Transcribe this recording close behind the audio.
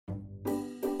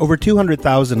Over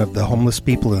 200,000 of the homeless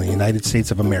people in the United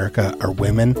States of America are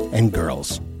women and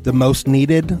girls. The most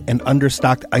needed and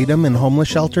understocked item in homeless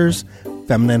shelters?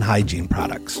 Feminine hygiene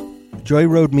products. Joy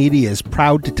Road Media is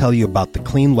proud to tell you about the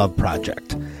Clean Love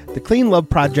Project. The Clean Love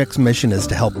Project's mission is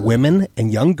to help women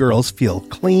and young girls feel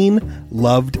clean,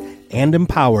 loved, and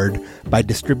empowered by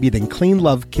distributing Clean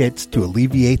Love kits to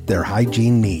alleviate their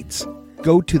hygiene needs.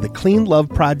 Go to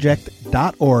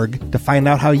thecleanloveproject.org to find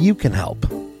out how you can help.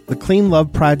 The Clean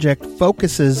Love Project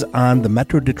focuses on the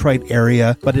Metro Detroit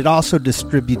area, but it also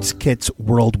distributes kits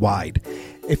worldwide.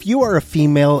 If you are a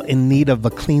female in need of a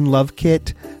Clean Love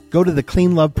kit, go to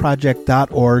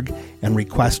thecleanloveproject.org and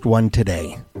request one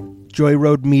today. Joy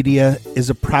Road Media is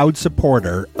a proud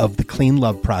supporter of the Clean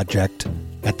Love Project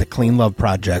at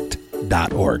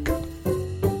thecleanloveproject.org.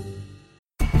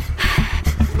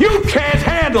 You can't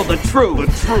handle the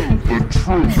truth.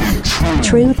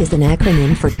 Truth is an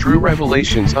acronym for True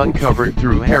revelations uncovered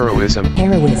through heroism.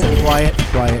 heroism. Quiet.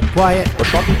 We're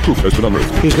talking truth has been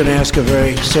unearthed. He's going to ask a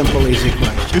very simple, easy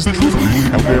question. Is the truth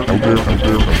really out there?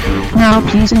 Now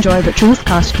please enjoy the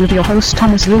Truthcast with your host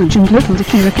Thomas Luge and Little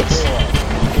Dicky Ricketts.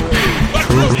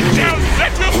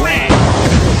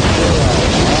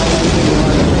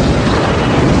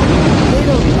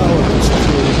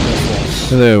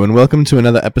 Hello, and welcome to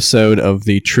another episode of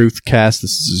the Truthcast.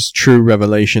 This is True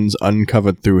Revelations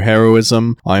Uncovered Through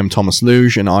Heroism. I am Thomas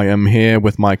Luge, and I am here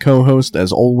with my co-host,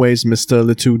 as always, Mr.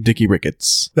 Little Dicky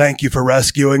Ricketts. Thank you for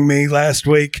rescuing me last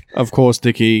week. Of course,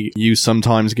 Dicky, you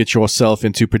sometimes get yourself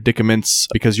into predicaments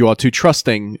because you are too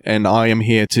trusting, and I am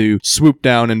here to swoop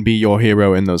down and be your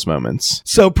hero in those moments.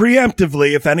 So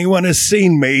preemptively, if anyone has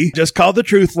seen me, just call the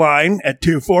Truth Line at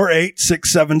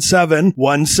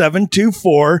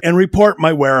 248-677-1724 and report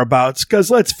my whereabouts,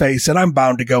 because let's face it, I'm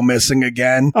bound to go missing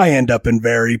again. I end up in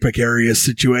very precarious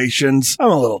situations. I'm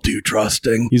a little too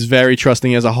trusting. He's very trusting,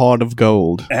 he has a heart of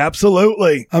gold.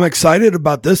 Absolutely. I'm excited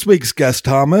about this week's guest,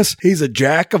 Thomas. He's a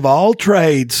jack of all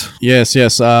trades. Yes.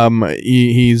 He's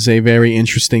a very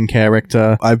interesting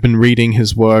character. I've been reading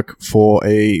his work for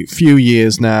a few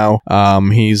years now.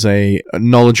 He's a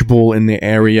knowledgeable in the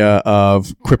area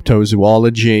of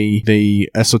cryptozoology, the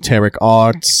esoteric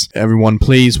arts. Everyone,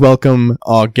 please welcome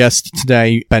our guest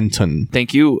today, Benton.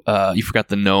 Thank you. You forgot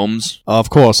the gnomes. Of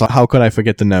course. How could I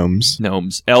forget the gnomes?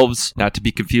 Gnomes. Elves, not to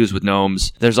be confused with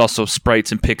gnomes. There's also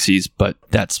sprites and pixies, but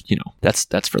that's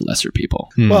for lesser people.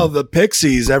 Well, the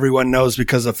Pixies, everyone knows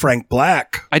because of Frank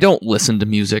Black. I don't listen to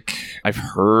music. I've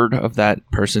heard of that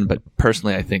person, but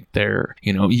personally, I think they're,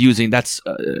 using, that's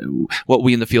what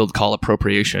we in the field call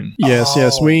appropriation.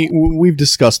 Yes. We've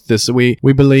discussed this. We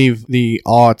believe the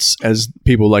arts, as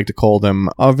people like to call them,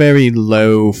 are very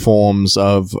low forms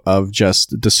of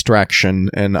just distraction,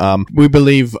 and we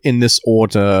believe in this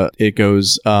order it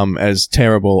goes as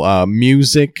terrible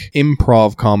music,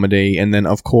 improv comedy, and then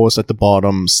of course at the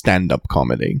bottom stand-up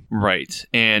comedy. Right,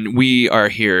 and we are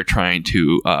here trying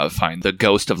to find the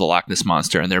ghost of the Loch Ness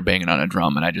Monster, and they're banging on a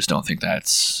drum, and I just don't think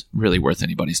that's really worth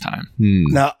anybody's time.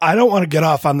 Now, I don't want to get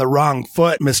off on the wrong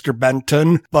foot, Mr.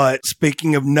 Benton, but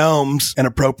speaking of gnomes and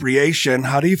appropriation,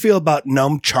 how do you feel about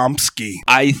Noam Chomsky?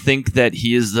 I think that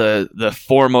he is the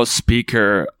foremost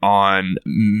speaker on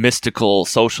mystical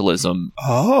socialism.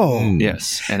 Oh.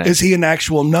 Yes. And is he an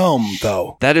actual gnome,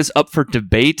 though? That is up for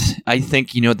debate. I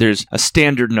think, there's a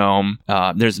standard gnome,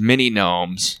 there's mini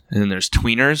gnomes, and then there's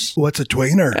tweeners. What's a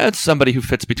tweener? That's somebody who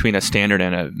fits between a standard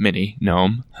and a mini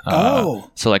gnome.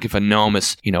 So like if a gnome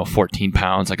is, 14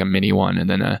 pounds, like a mini one, and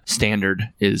then a standard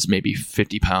is maybe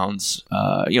 50 pounds,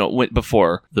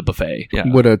 before the buffet. Yeah.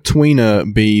 Would a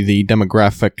tweener be the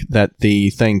demographic that the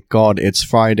Thank God It's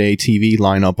Friday TV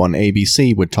lineup on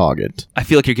ABC would target? I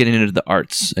feel like you're getting into the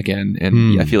arts again,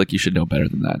 and I feel like you should know better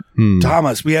than that.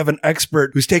 Thomas, we have an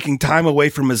expert who's taking time away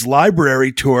from his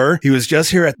library tour. He was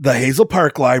just here at the Hazel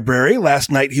Park Library. Last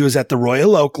night, he was at the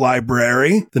Royal Oak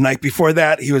Library. The night before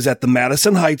that, he was at the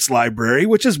Madison Heights Library,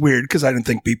 which is weird because I didn't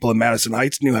think people in Madison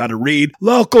Heights knew how to read.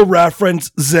 Local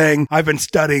reference, zing. I've been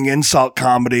studying insult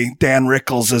comedy. Dan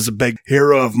Rickles is a big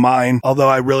hero of mine, although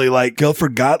I really like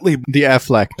Guilford Gottlieb. The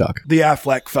Affleck duck. The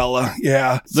Affleck fella,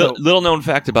 yeah. Little known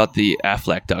fact about the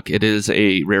Affleck duck, it is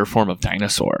a rare form of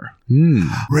dinosaur.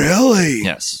 Really?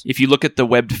 Yes. If you look at the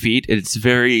webbed feet, it's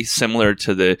very similar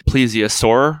to the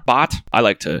plesiosaur bot. I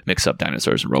like to mix up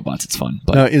dinosaurs and robots. It's fun.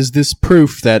 But now, is this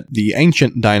proof that the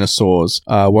ancient dinosaurs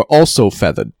were also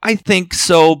feathered? I think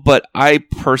so, but I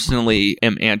personally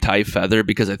am anti-feather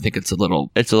because I think it's a little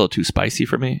too spicy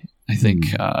for me. I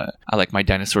think I like my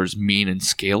dinosaurs mean and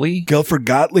scaly. Guilford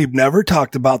Gottlieb never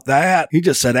talked about that. He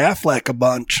just said Affleck a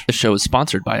bunch. The show is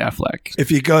sponsored by Affleck.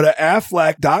 If you go to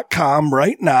Affleck.com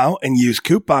right now and use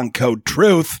coupon code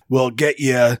TRUTH, we'll get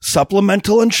you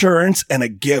supplemental insurance and a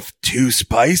gift too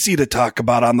spicy to talk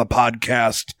about on the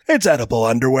podcast. It's edible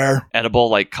underwear. Edible,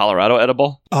 like Colorado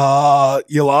edible?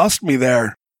 You lost me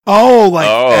there. Oh, like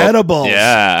edibles.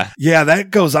 Yeah. Yeah,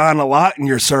 that goes on a lot in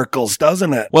your circles,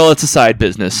 doesn't it? Well, it's a side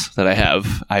business that I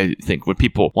have. I think when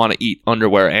people want to eat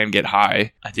underwear and get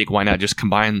high, I think why not just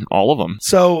combine all of them?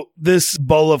 So this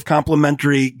bowl of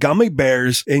complimentary gummy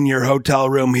bears in your hotel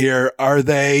room here, are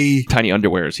they... Tiny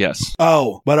underwears, yes.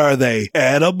 Oh, but are they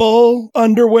edible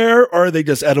underwear or are they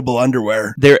just edible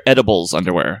underwear? They're edibles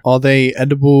underwear. Are they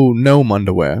edible gnome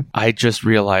underwear? I just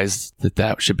realized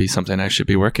that should be something I should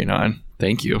be working on.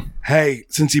 Thank you. Hey,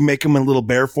 since you make them in little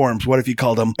bear forms, what if you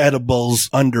called them edibles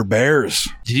under bears?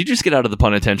 Did you just get out of the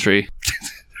penitentiary?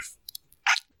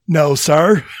 No,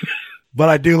 sir. But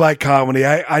I do like comedy.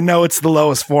 I know it's the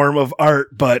lowest form of art,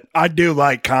 but I do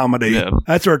like comedy. Yeah.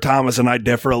 That's where Thomas and I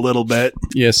differ a little bit.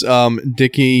 Yes,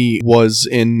 Dickie was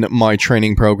in my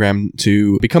training program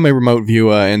to become a remote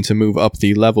viewer and to move up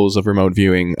the levels of remote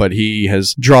viewing, but he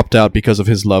has dropped out because of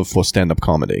his love for stand-up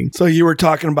comedy. So you were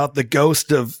talking about the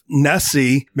ghost of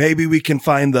Nessie. Maybe we can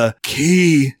find the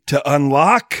key to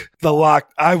unlock the lock.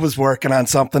 I was working on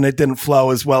something. It didn't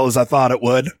flow as well as I thought it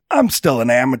would. I'm still an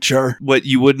amateur. What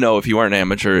you would know if you weren't an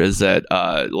amateur is that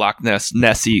Loch Ness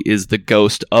Nessie is the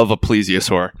ghost of a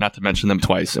plesiosaur, not to mention them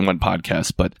twice in one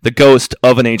podcast, but the ghost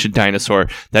of an ancient dinosaur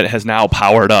that has now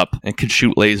powered up and can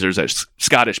shoot lasers at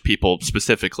Scottish people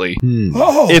specifically,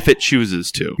 if it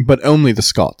chooses to. But only the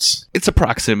Scots. It's a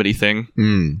proximity thing.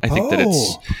 I think that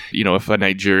it's, if a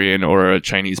Nigerian or a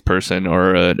Chinese person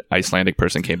or an Icelandic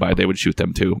person came by, they would shoot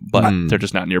them too, but they're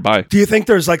just not nearby. Do you think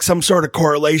there's like some sort of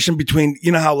correlation between,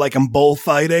 how like in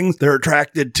bullfighting, they're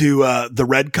attracted to the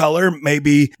red color?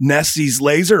 Maybe Nessie's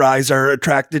laser eyes are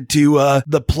attracted to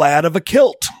the plaid of a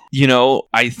kilt.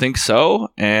 I think so.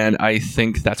 And I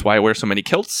think that's why I wear so many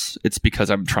kilts. It's because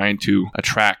I'm trying to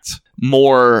attract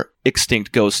more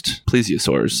extinct ghost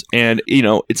plesiosaurs. And,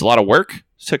 it's a lot of work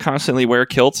to constantly wear a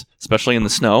kilt, especially in the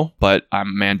snow. But I'm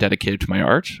a man dedicated to my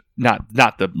art. Not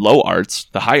the low arts,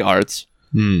 the high arts.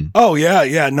 Oh,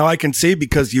 yeah. No, I can see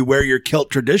because you wear your kilt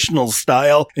traditional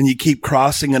style and you keep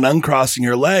crossing and uncrossing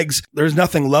your legs. There's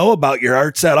nothing low about your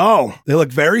arts at all. They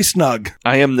look very snug.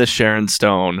 I am the Sharon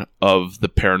Stone of the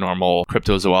paranormal,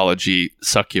 cryptozoology,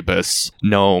 succubus,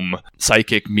 gnome,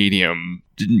 psychic medium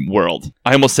world.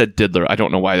 I almost said diddler. I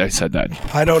don't know why I said that.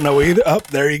 I don't know either. Oh,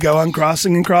 there you go.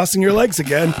 Uncrossing and crossing your legs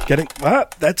again.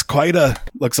 That's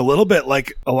looks a little bit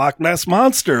like a Loch Ness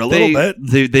monster. A little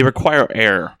bit. They require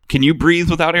air. Can you breathe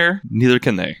without air? Neither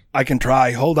can they. I can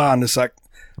try. Hold on a sec.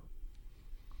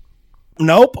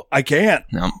 Nope, I can't.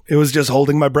 No. It was just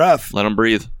holding my breath. Let them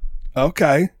breathe.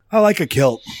 Okay. I like a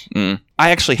kilt. I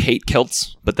actually hate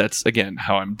kilts, but that's, again,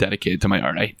 how I'm dedicated to my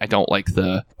art. I don't like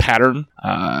the pattern.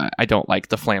 I don't like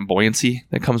the flamboyancy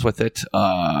that comes with it.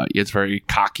 It's very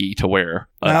cocky to wear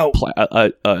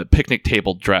a picnic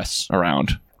table dress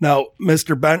around. Now,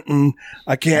 Mr. Benton,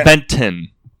 I can't...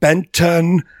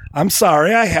 Benton. I'm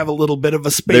sorry, I have a little bit of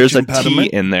a speech impediment. There's a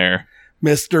T in there.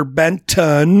 Mr.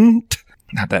 Benton...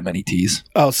 Not that many T's.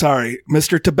 Oh, sorry.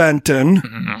 Mr. Benton.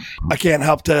 I can't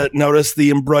help to notice the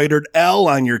embroidered L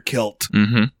on your kilt.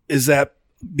 Is that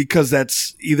because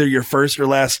that's either your first or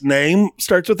last name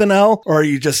starts with an L, or are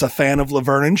you just a fan of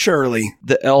Laverne and Shirley?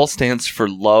 The L stands for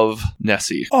Love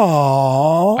Nessie.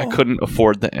 Aww. I couldn't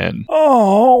afford the N.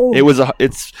 Oh.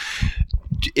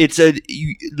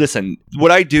 Listen,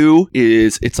 what I do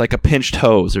is it's like a pinched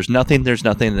hose. There's nothing,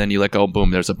 and then you let go,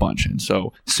 boom, there's a bunch. And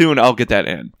so soon I'll get that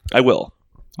in. I will.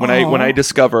 When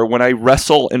I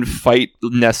wrestle and fight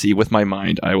Nessie with my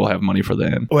mind, I will have money for the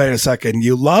end. Wait a second.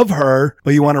 You love her,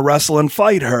 but you want to wrestle and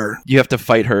fight her. You have to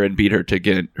fight her and beat her to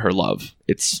get her love.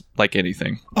 It's like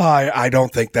anything. I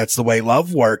don't think that's the way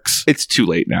love works. It's too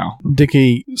late now.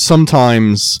 Dickie,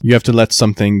 sometimes you have to let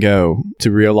something go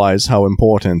to realize how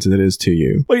important it is to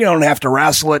you. Well, you don't have to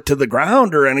wrestle it to the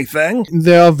ground or anything.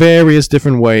 There are various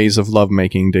different ways of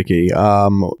lovemaking, Dickie.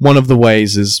 One of the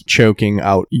ways is choking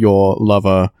out your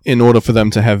lover in order for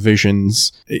them to have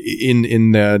visions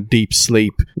in their deep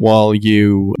sleep while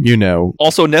you know.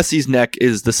 Also, Nessie's neck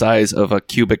is the size of a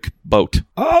cubic boat.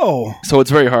 Oh. So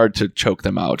it's very hard to choke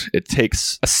them out. It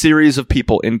takes a series of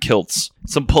people in kilts,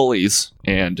 some pulleys,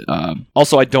 and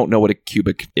also I don't know what a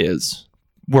cubic is.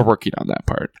 We're working on that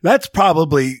part. That's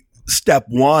probably step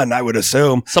one, I would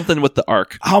assume. Something with the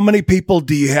arc. How many people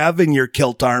do you have in your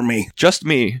kilt army? Just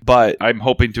me, but I'm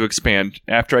hoping to expand.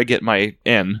 After I get my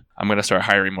N, I'm going to start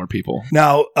hiring more people.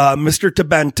 Now, Mr.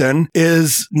 Tibenton,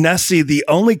 is Nessie the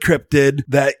only cryptid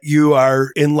that you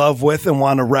are in love with and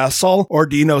want to wrestle? Or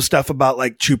do you know stuff about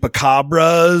like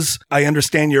chupacabras? I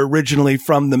understand you're originally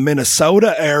from the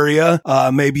Minnesota area.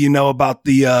 Maybe you know about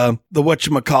the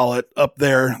whatchamacallit up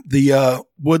there, the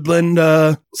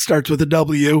woodland, starts with a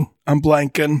W. I'm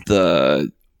blanking.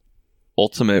 The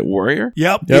Ultimate Warrior?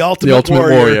 Yep, the Ultimate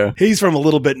Warrior. He's from a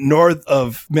little bit north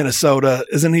of Minnesota.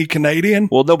 Isn't he Canadian?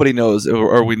 Well, nobody knows,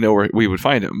 or we know where we would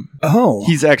find him. Oh.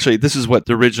 He's actually, this is what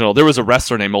the original, there was a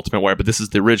wrestler named Ultimate Warrior, but this is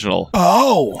the original.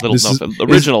 Oh.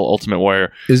 Original Ultimate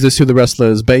Warrior. Is this who the wrestler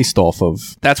is based off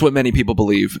of? That's what many people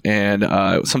believe. And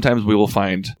sometimes we will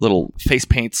find little face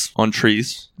paints on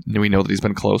trees. And we know that he's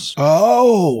been close.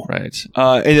 Oh. Right.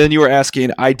 And then you were asking,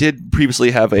 I did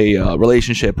previously have a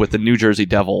relationship with the New Jersey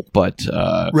Devil, but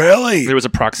really? There was a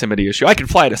proximity issue. I can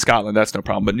fly to Scotland, that's no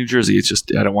problem. But New Jersey, it's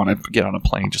just, I don't want to get on a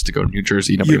plane just to go to New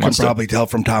Jersey. Nobody you can probably tell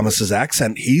from Thomas's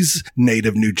accent, he's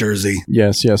native New Jersey.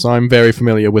 Yes, I'm very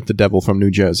familiar with the Devil from New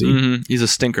Jersey. Mm-hmm. He's a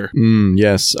stinker.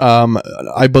 Yes.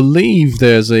 I believe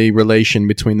there's a relation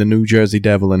between the New Jersey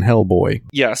Devil and Hellboy.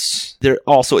 Yes. There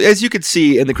also, as you can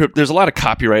see in the crypt, there's a lot of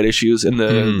copyright issues in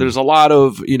the there's a lot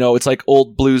of, it's like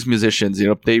old blues musicians,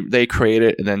 they create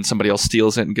it and then somebody else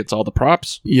steals it and gets all the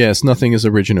props. Yes, nothing is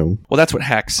original. Well, that's what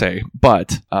hacks say,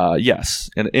 but yes,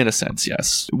 in a sense,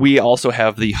 yes. We also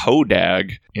have the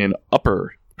Hodag in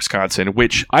Upper Wisconsin,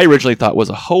 which I originally thought was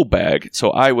a hoe bag,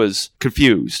 so I was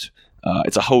confused.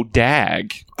 It's a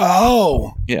Hodag.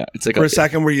 Oh. Yeah, it's like for a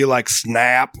second were you like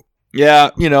snap? Yeah,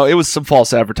 it was some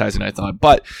false advertising, I thought.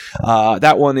 But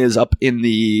that one is up in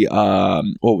the,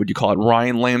 what would you call it,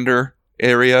 Rhinelander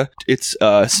area. It's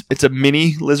a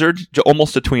mini lizard,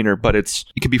 almost a tweener, but it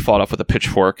can be fought off with a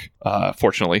pitchfork.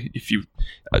 Fortunately,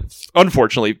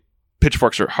 unfortunately,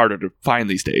 pitchforks are harder to find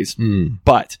these days.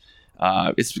 But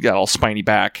it's got all spiny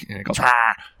back, and it goes,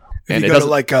 Rah! If you go to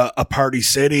like a Party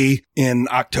City in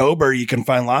October, you can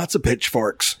find lots of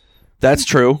pitchforks. That's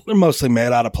true. They're mostly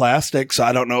made out of plastic, so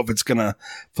I don't know if it's going to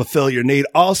fulfill your need.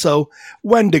 Also,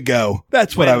 Wendigo.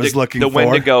 That's what I was looking for. The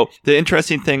Wendigo. The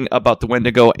interesting thing about the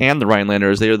Wendigo and the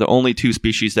Rhinelander is they are the only two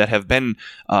species that have been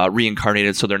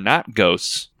reincarnated, so they're not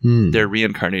ghosts. They're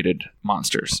reincarnated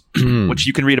monsters, which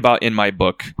you can read about in my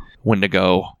book,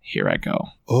 Wendigo, Here I Go.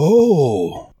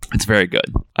 Oh. It's very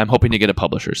good. I'm hoping to get a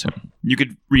publisher soon. You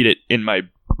could read it in my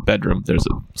bedroom. There's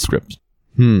a script.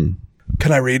 Can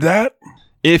I read that?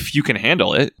 If you can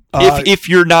handle it. If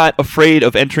you're not afraid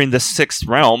of entering the 6th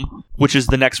realm, which is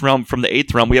the next realm from the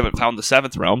 8th realm, we haven't found the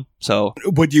 7th realm, so...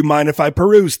 Would you mind if I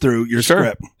peruse through your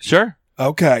script? Sure.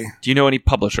 Okay. Do you know any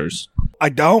publishers? I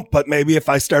don't, but maybe if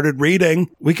I started reading,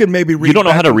 we could maybe read. You don't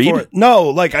know how to read? No,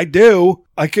 like I do.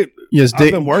 I could. Yes,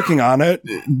 I've been working on it.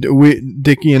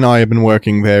 Dickie and I have been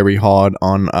working very hard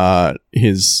on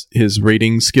his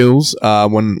reading skills.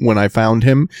 When I found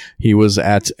him, he was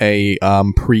at a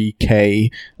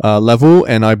pre-K level,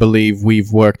 and I believe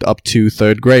we've worked up to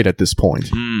 3rd grade at this point.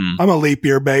 I'm a leap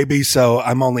year baby, so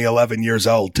I'm only 11 years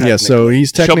old. Yeah, so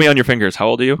he's Show me on your fingers. How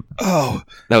old are you? Oh,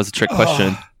 that was a trick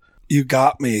question. You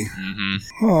got me.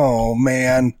 Oh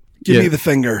man, give me the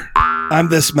finger. I'm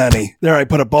this many. There, I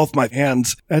put up both my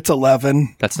hands. That's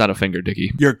 11. That's not a finger,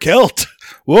 Dickie. Your kilt.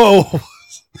 Whoa.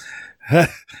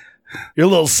 Your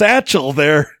little satchel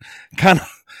there kind of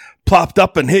plopped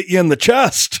up and hit you in the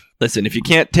chest. Listen, if you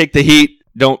can't take the heat,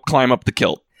 don't climb up the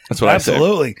kilt. That's what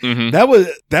Absolutely. I say.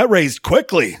 Absolutely. That raised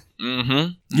quickly.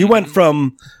 You went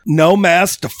from no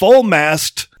mast to full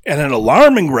mast at an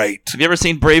alarming rate. Have you ever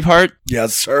seen Braveheart?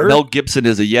 Yes, sir. Mel Gibson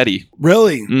is a Yeti.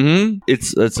 Really?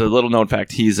 It's a little known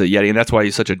fact. He's a Yeti, and that's why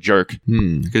he's such a jerk.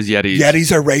 Because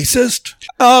Yetis are racist?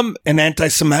 And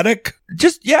anti-Semitic?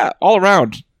 Just, all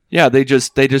around. Yeah, they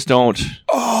just don't.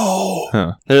 Oh.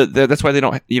 Huh. That's why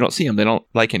you don't see them. They don't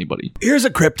like anybody. Here's a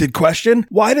cryptid question.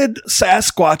 Why did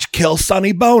Sasquatch kill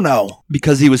Sonny Bono?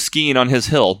 Because he was skiing on his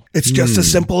hill. It's just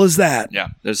as simple as that. Yeah.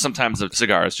 There's sometimes a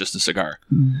cigar is just a cigar.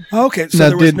 Okay, so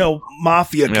there was no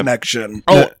mafia connection.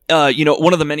 Oh,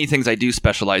 one of the many things I do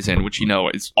specialize in, which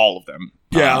is all of them.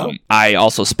 Yeah. I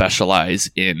also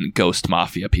specialize in ghost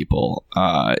mafia people.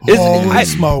 Holy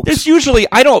smokes. It's usually,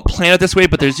 I don't plan it this way,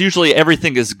 but there's usually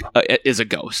everything is a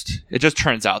ghost. It just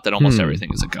turns out that almost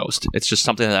everything is a ghost. It's just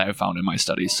something that I've found in my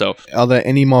studies. So, are there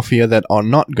any mafia that are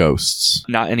not ghosts?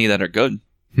 Not any that are good.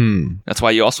 That's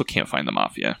why you also can't find the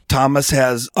mafia. Thomas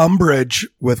has umbrage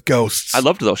with ghosts. I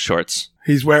loved those shorts.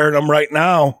 He's wearing them right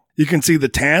now. You can see the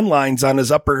tan lines on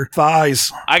his upper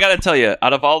thighs. I got to tell you,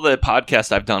 out of all the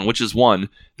podcasts I've done, which is one,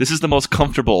 This is the most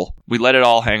comfortable. We let it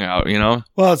all hang out, you know?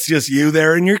 Well, it's just you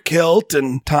there in your kilt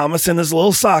and Thomas in his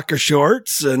little soccer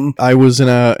shorts. And I was in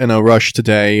a rush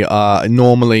today.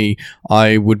 Normally,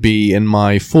 I would be in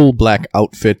my full black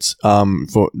outfit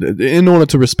in order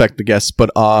to respect the guests, but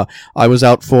I was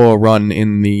out for a run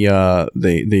in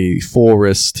the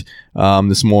forest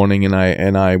this morning,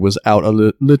 and I was out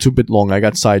a little bit long. I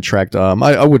got sidetracked.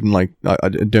 I wouldn't I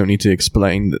don't need to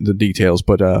explain the details,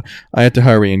 but I had to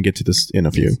hurry and get to this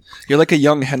interview. You're like a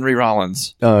young Henry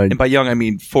Rollins. And by young, I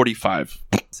mean 45.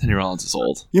 Henry Rollins is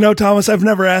old. You know, Thomas, I've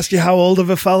never asked you how old of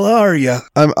a fella are you?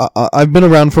 I've been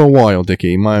around for a while,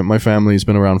 Dickie. My family's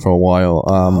been around for a while.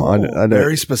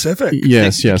 Very specific.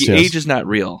 Yes. Age is not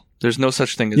real. There's no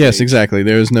such thing as yes, age. exactly.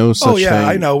 There is no such thing. Oh, yeah,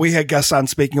 I know. We had guests on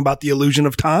speaking about the illusion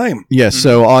of time. Yes,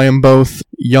 so I am both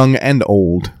young and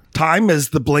old. Time is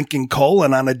the blinking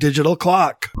colon on a digital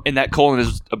clock. And that colon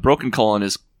is a broken colon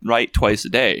is right twice a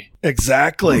day.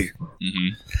 Exactly. Mm-hmm.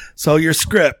 So your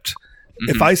script.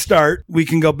 If I start, we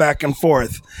can go back and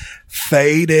forth.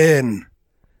 Fade in.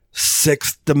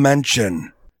 Sixth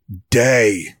dimension.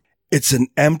 Day. It's an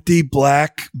empty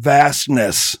black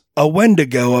vastness. A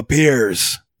Wendigo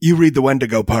appears. You read the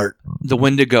Wendigo part. The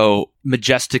Wendigo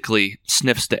majestically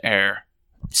sniffs the air,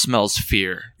 smells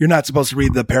fear. You're not supposed to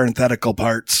read the parenthetical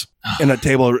parts in a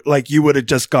table. Like, you would have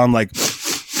just gone like,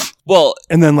 well,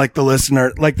 and then like the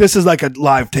listener, like this is like a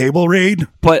live table read.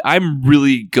 But I'm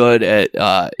really good at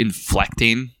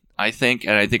inflecting, I think.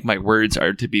 And I think my words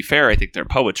are, to be fair, I think they're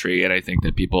poetry. And I think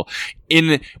that people,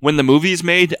 when the movie's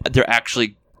made, they're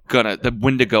actually the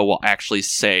Wendigo will actually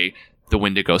say the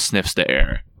Wendigo sniffs the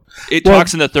air. It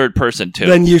talks in the third person too.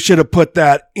 Then you should have put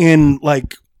that in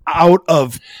like out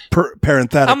of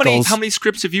parentheticals. How many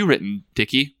scripts have you written,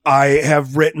 Dickie? I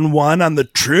have written one on the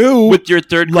true with your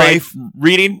third grade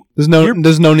reading. There's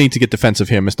no need to get defensive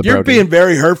here, Mr. You're Brody. being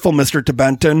very hurtful, Mr.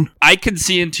 Benton. I can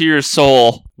see into your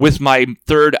soul with my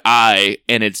third eye,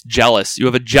 and it's jealous. You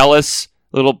have a jealous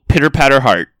little pitter-patter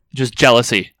heart, just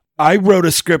jealousy. I wrote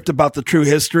a script about the true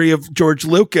history of George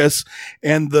Lucas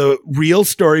and the real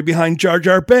story behind Jar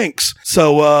Jar Binks.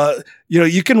 So,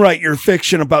 you can write your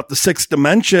fiction about the sixth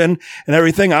dimension and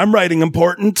everything. I'm writing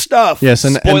important stuff. Yes,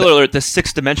 and spoiler alert, the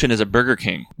sixth dimension is a Burger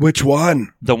King. Which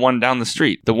one? The one down the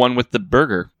street. The one with the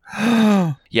burger.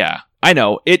 Yeah, I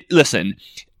know. Listen,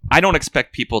 I don't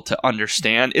expect people to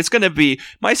understand.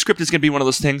 My script is going to be one of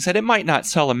those things that it might not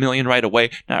sell 1 million right away,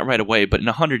 not right away, but in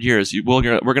 100 years, we're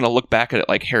going to look back at it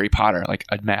like Harry Potter, like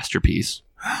a masterpiece.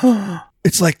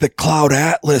 It's like the Cloud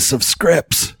Atlas of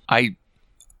scripts. I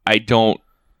don't.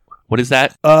 What is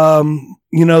that?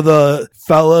 The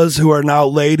fellas who are now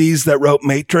ladies that wrote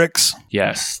Matrix.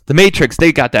 Yes. The Matrix,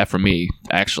 they got that from me,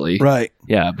 actually. Right.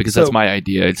 Yeah, because that's my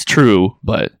idea. It's true,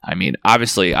 but I mean,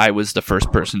 obviously, I was the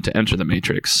first person to enter the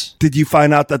Matrix. Did you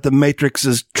find out that the Matrix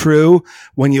is true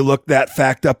when you looked that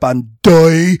fact up on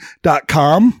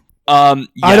doi.com? Yeah.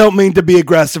 I don't mean to be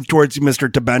aggressive towards you,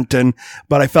 Mr. Benton,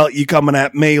 but I felt you coming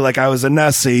at me like I was a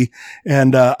Nessie,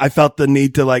 and I felt the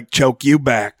need to like choke you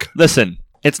back. Listen.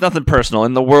 It's nothing personal.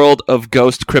 In the world of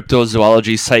ghost,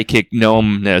 cryptozoology, psychic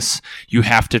gnomeness, you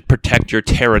have to protect your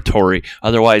territory.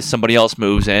 Otherwise, somebody else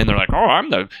moves in. They're like, oh, I'm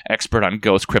the expert on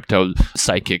ghost, crypto,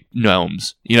 psychic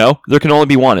gnomes. There can only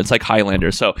be one. It's like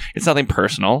Highlander. So it's nothing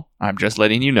personal. I'm just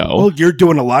letting you know. Well, you're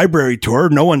doing a library tour.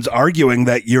 No one's arguing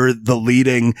that you're the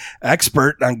leading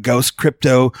expert on ghost,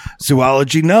 crypto,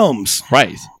 zoology, gnomes.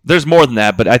 Right. There's more than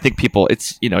that, but I think people,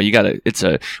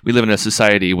 we live in a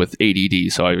society with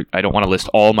ADD, so I don't want to list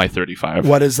all my 35.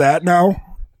 What is that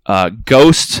now?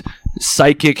 Ghost,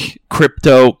 psychic,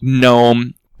 crypto,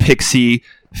 gnome, pixie,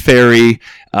 fairy.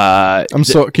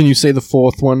 Can you say the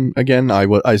fourth one again?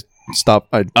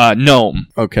 Gnome.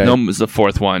 Okay. Gnome is the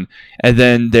fourth one. And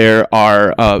then there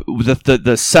are,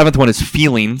 the seventh one is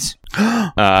feelings.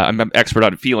 I'm an expert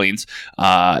on feelings.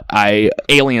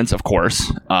 Aliens, of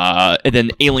course. And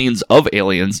then aliens of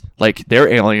aliens. Like, they're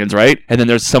aliens, right? And then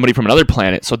there's somebody from another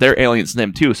planet, so they're aliens to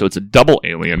them too. So it's a double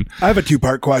alien. I have a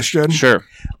 2-part question. Sure.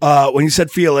 When you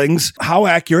said feelings, how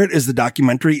accurate is the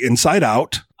documentary Inside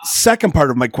Out? Second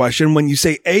part of my question, when you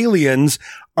say aliens,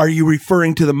 are you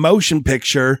referring to the motion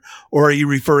picture or are you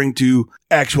referring to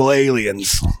actual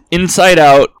aliens? Inside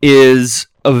Out is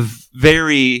a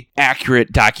very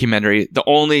accurate documentary. The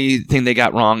only thing they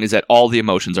got wrong is that all the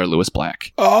emotions are Lewis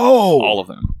Black. Oh. All of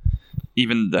them.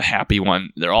 Even the happy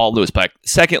one, they're all Lewis Black.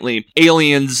 Secondly,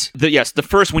 aliens. The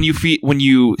first, when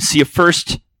you see a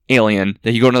first alien,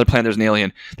 that you go to another planet, there's an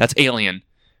alien. That's Alien.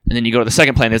 And then you go to the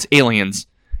second planet, it's Aliens.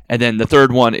 And then the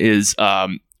third one is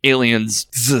Aliens,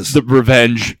 the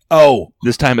Revenge. Oh.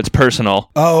 This time it's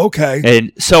personal. Oh, okay.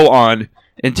 And so on.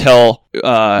 until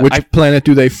Which planet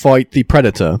do they fight the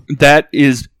Predator? that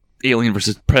is Alien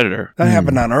versus Predator. That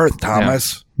happened on Earth,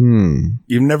 Thomas.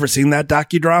 You've never seen that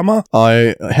docudrama?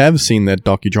 I have seen that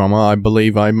docudrama. I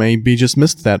believe I maybe just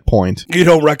missed that point. You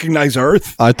don't recognize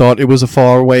Earth? I thought it was a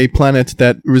faraway planet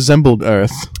that resembled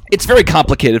Earth. It's very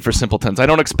complicated for simpletons. I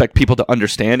don't expect people to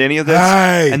understand any of this,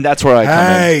 Hey, and that's where I come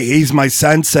in. Hey, he's my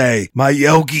sensei, my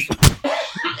yogi.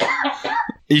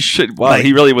 He should. Wow,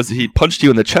 he really was. He punched you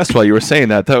in the chest while you were saying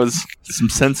that. That was some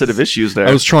sensitive issues there.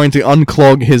 I was trying to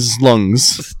unclog his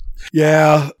lungs.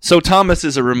 Yeah. So Thomas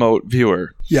is a remote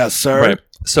viewer. Yes, sir. Right.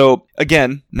 So,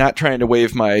 again, not trying to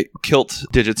wave my kilt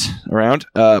digits around,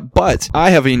 but I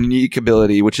have a unique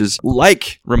ability, which is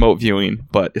like remote viewing,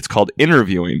 but it's called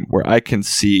interviewing, where I can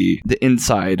see the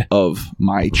inside of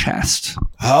my chest.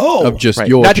 Oh. Of just Right.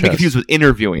 your Not to be chest. confused with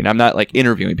interviewing. I'm not, like,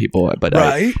 interviewing people, but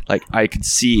Right. I can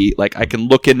see, like, I can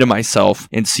look into myself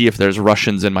and see if there's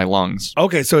Russians in my lungs.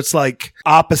 Okay, so it's like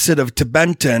opposite of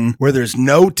Tibetan, where there's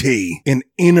no T in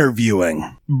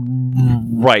interviewing.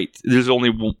 Right. There's only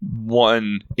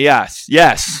one.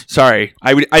 Yes. Sorry.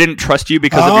 I didn't trust you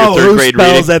because of your third who grade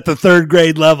spells reading. at the third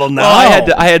grade level now?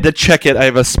 Well, I had to check it. I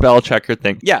have a spell checker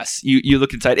thing. Yes, you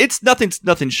look inside. It's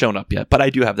nothing's shown up yet, but I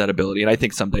do have that ability, and I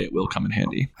think someday it will come in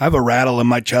handy. I have a rattle in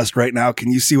my chest right now. Can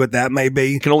you see what that may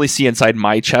be? I can only see inside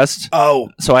my chest. Oh,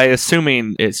 So I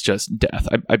assuming it's just death.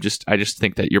 I just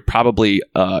think that you're probably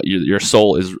your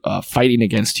soul is fighting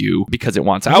against you because it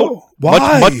wants out. Oh,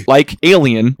 why? Much like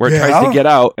Alien, where it tries Yeah. to get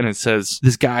out, and it says,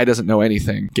 "This guy doesn't know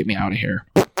anything. Get me out of here."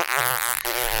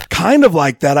 kind of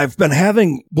like that. I've been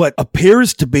having what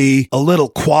appears to be a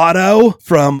little quado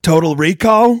from Total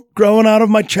Recall growing out of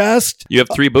my chest. You have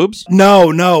 3 boobs?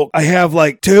 No. I have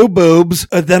like 2 boobs.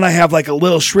 Then I have like a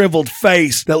little shriveled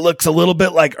face that looks a little bit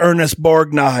like Ernest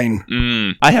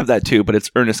Borgnine. I have that too, but it's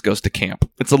Ernest Goes to Camp.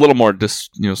 It's a little more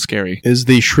scary. Is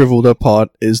the shriveled up part,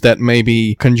 is that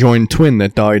maybe conjoined twin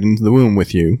that died in the womb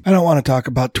with you? I don't want to talk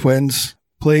about twins,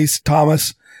 please,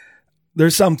 Thomas.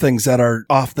 There's some things that are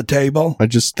off the table. I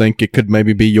just think it could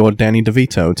maybe be your Danny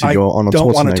DeVito to your Arnold I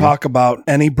don't want Schwarzenegger. to talk about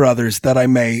any brothers that I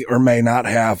may or may not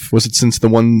have. Was it since the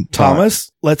one time? Thomas,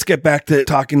 let's get back to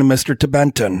talking to Mr.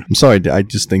 Tibenton. I'm sorry, I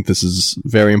just think this is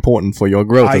very important for your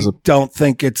growth I as a... don't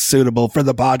think it's suitable for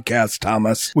the podcast,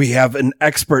 Thomas. We have an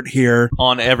expert here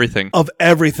On everything. of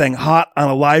everything, hot on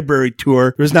a library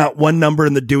tour. There's not one number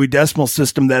in the Dewey Decimal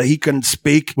System that he couldn't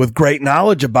speak with great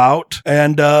knowledge about.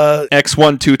 And,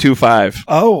 X1225.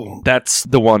 oh, That's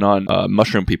the one on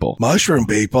mushroom people. mushroom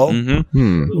people.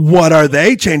 Mm-hmm. What are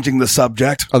they changing the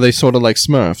subject? Are they sort of like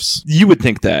Smurfs? You would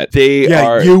think that. They Yeah,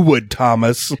 are... you would,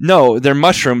 Thomas. No, they're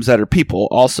mushrooms that are people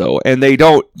also, and they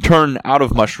don't turn out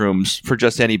of mushrooms for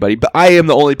just anybody. But I am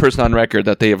the only person on record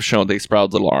that they have shown they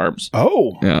sprout little arms.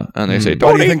 Oh. Yeah, and they say, Why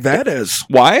 "Don't do you eat think that is?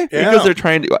 Why? Yeah. Because they're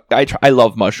trying to. I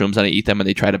love mushrooms, and I eat them, and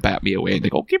they try to bat me away. And they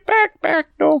go, "Get back,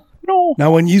 no."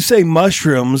 Now, when you say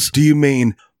mushrooms, do you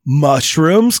mean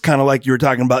mushrooms? Kind of like you were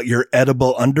talking about your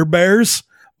edible underbears?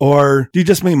 Or do you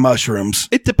just mean mushrooms?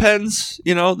 It depends.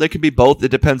 They could be both. It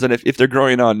depends on if they're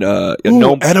growing on Ooh,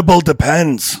 no. edible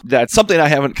depends. That's something I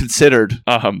haven't considered.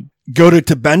 Go to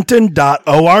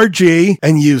Tibenton.org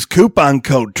and use coupon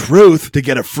code TRUTH to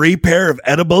get a free pair of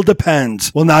edible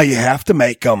depends. Well, now you have to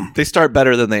make them. They start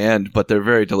better than they end, but they're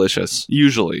very delicious.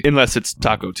 Usually, unless it's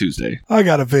Taco Tuesday. I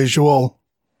got a visual.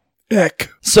 Ick.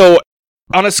 So,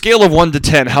 on a scale of 1 to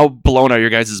 10, how blown are your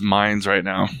guys' minds right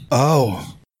now?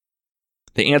 Oh.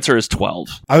 The answer is 12.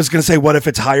 I was going to say, what if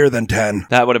it's higher than 10?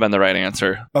 That would have been the right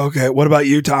answer. Okay, what about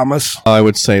you, Thomas? I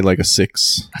would say like a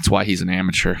 6. That's why he's an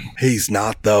amateur. He's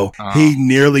not, though. Oh. He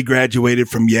nearly graduated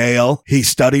from Yale. He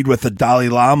studied with the Dalai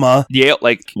Lama. Yale,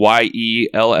 like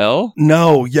Yell?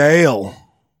 No, Yale.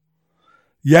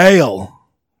 Yale.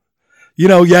 You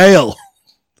know, Yale.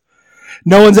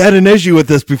 No one's had an issue with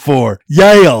this before.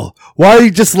 Yale. Why are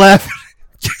you just laughing?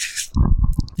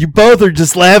 You both are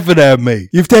just laughing at me.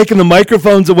 You've taken the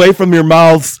microphones away from your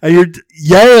mouths and you're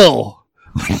Yale.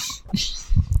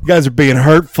 You guys are being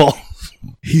hurtful.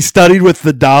 He studied with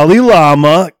the Dalai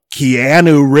Lama,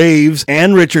 Keanu Reeves,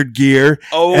 and Richard Gere.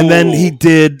 Oh. And then he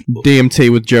did DMT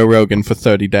with Joe Rogan for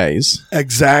 30 days.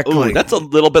 exactly. Ooh, that's a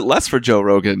little bit less for Joe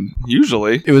Rogan,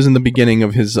 usually. It was in the beginning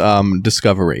of his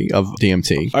discovery of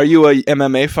DMT. Are you a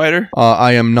MMA fighter?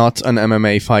 I am not an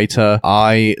MMA fighter.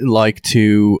 I like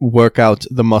to work out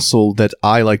the muscle that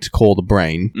I like to call the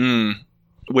brain.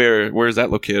 Where is that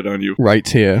located on you? Right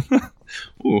here.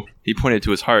 Ooh, he pointed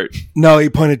to his heart. No, he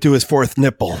pointed to his 4th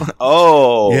nipple.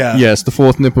 Oh. Yeah. Yes, the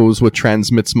 4th nipple is what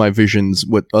transmits my visions,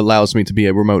 what allows me to be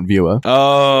a remote viewer.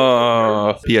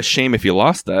 Oh. Be a shame if you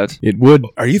lost that. It would.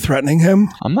 Are you threatening him?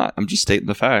 I'm not. I'm just stating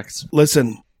the facts.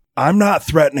 Listen, I'm not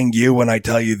threatening you when I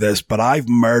tell you this, but I've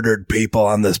murdered people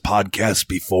on this podcast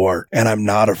before, and I'm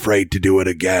not afraid to do it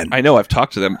again. I know. I've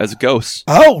talked to them as ghosts.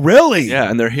 Oh, really? Yeah,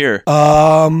 and they're here.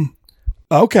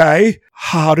 Okay.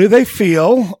 How do they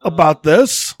feel about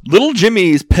this? Little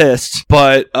Jimmy's pissed,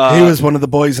 but... he was one of the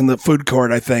boys in the food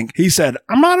court, I think. He said,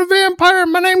 I'm not a vampire.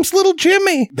 My name's Little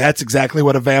Jimmy. That's exactly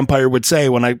what a vampire would say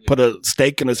when I put a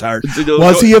stake in his heart.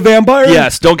 Was he a vampire?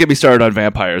 Yes. Don't get me started on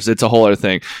vampires. It's a whole other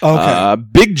thing. Okay.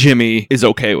 Big Jimmy is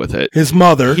okay with it. His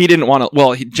mother. He didn't want to...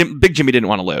 Well, Big Jimmy didn't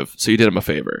want to live, so you did him a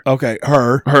favor. Okay.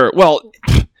 Her. Well,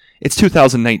 it's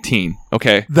 2019,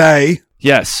 okay? They...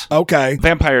 Yes. Okay.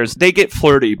 Vampires, they get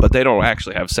flirty, but they don't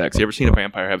actually have sex. You ever seen a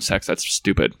vampire have sex? That's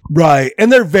stupid. Right.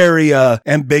 And they're very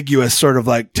ambiguous, sort of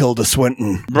like Tilda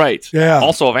Swinton. Right. Yeah.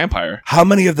 Also a vampire. How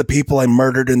many of the people I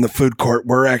murdered in the food court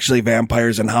were actually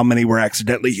vampires and how many were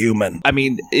accidentally human? I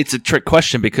mean, it's a trick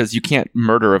question because you can't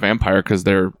murder a vampire because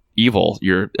they're evil.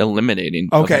 You're eliminating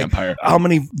a vampire. How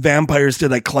many vampires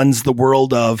did I cleanse the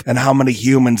world of, and how many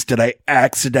humans did I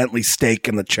accidentally stake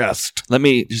in the chest? Let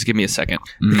me just give me a second.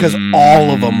 Because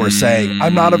all of them were saying,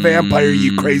 I'm not a vampire,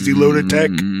 you crazy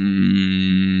lunatic.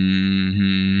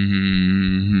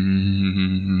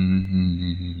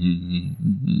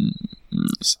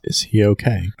 Is he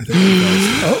okay? I think he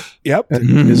does. Oh, yep.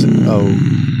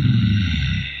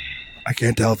 I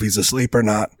can't tell if he's asleep or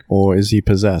not. Or is he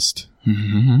possessed?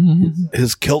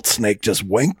 His kilt snake just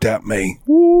winked at me.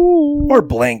 Or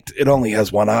blinked. It only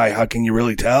has one eye. How can you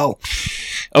really tell?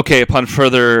 Okay, upon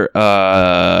further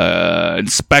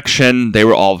inspection, they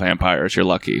were all vampires. You're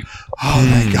lucky. Oh,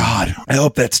 my God. I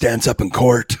hope that stands up in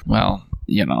court. Well,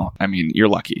 I mean, you're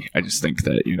lucky. I just think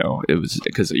that, it was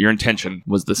because your intention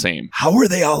was the same. How were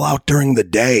they all out during the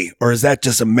day? Or is that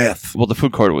just a myth? Well, the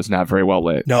food court was not very well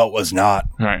lit. No, it was not.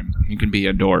 All right. You can be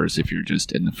indoors if you're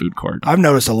just in the food court. I've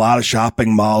noticed a lot of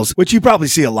shopping malls, which you probably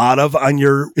see a lot of on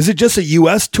is it just a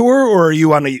U.S. tour or are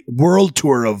you on a world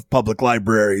tour of public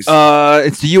libraries?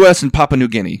 It's the U.S. and Papua New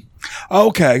Guinea.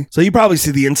 Okay. So you probably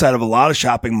see the inside of a lot of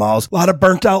shopping malls. A lot of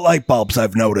burnt out light bulbs,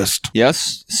 I've noticed.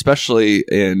 Yes, especially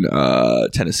in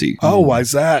Tennessee. Oh,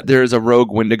 why's that? There's a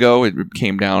Rogue Wendigo. It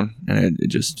came down and it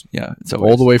just, it's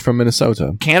always... All the way from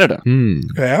Minnesota. Canada. Yeah.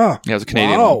 Yeah, it was a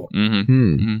Canadian. Wow.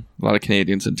 A lot of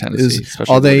Canadians in Tennessee.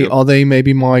 Are they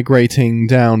maybe migrating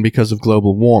down because of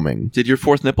global warming? Did your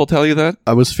fourth nipple tell you that?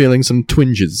 I was feeling some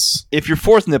twinges. If your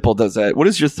fourth nipple does that, what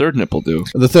does your third nipple do?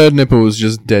 The third nipple was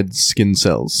just dead skin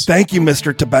cells. Thank you,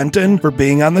 Mr. Tibenton, for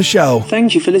being on the show.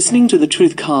 Thank you for listening to the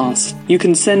Truthcast. You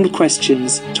can send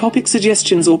questions, topic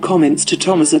suggestions, or comments to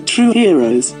Thomas at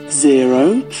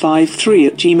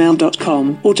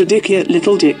TrueHeroes053@gmail.com or to Dickie at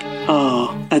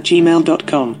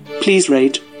littledicr@gmail.com. Please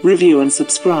rate, review, and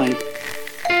subscribe.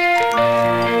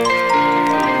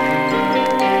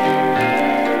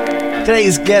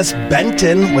 Today's guest,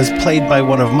 Benton, was played by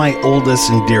one of my oldest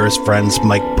and dearest friends,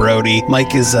 Mike Brody.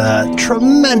 Mike is a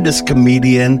tremendous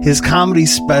comedian. His comedy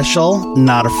special,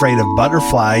 Not Afraid of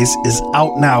Butterflies, is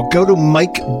out now. Go to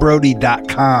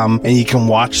MikeBrody.com and you can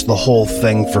watch the whole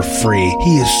thing for free.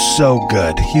 He is so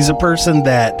good. He's a person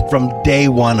that from day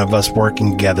one of us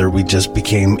working together, we just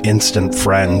became instant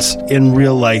friends. In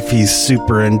real life, he's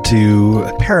super into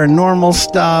paranormal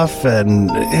stuff and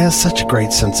has such a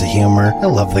great sense of humor. I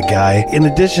love the guy. In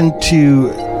addition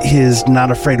to his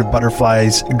Not Afraid of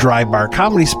Butterflies dry bar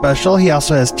comedy special, he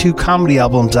also has 2 comedy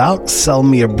albums out, Sell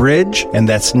Me a Bridge and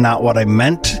That's Not What I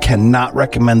Meant. Cannot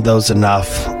recommend those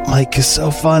enough. Mike is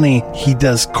so funny. He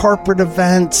does corporate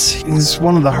events. He's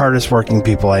one of the hardest working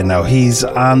people I know. He's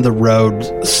on the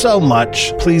road so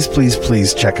much. Please, please,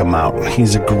 please check him out.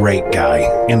 He's a great guy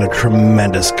and a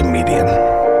tremendous comedian.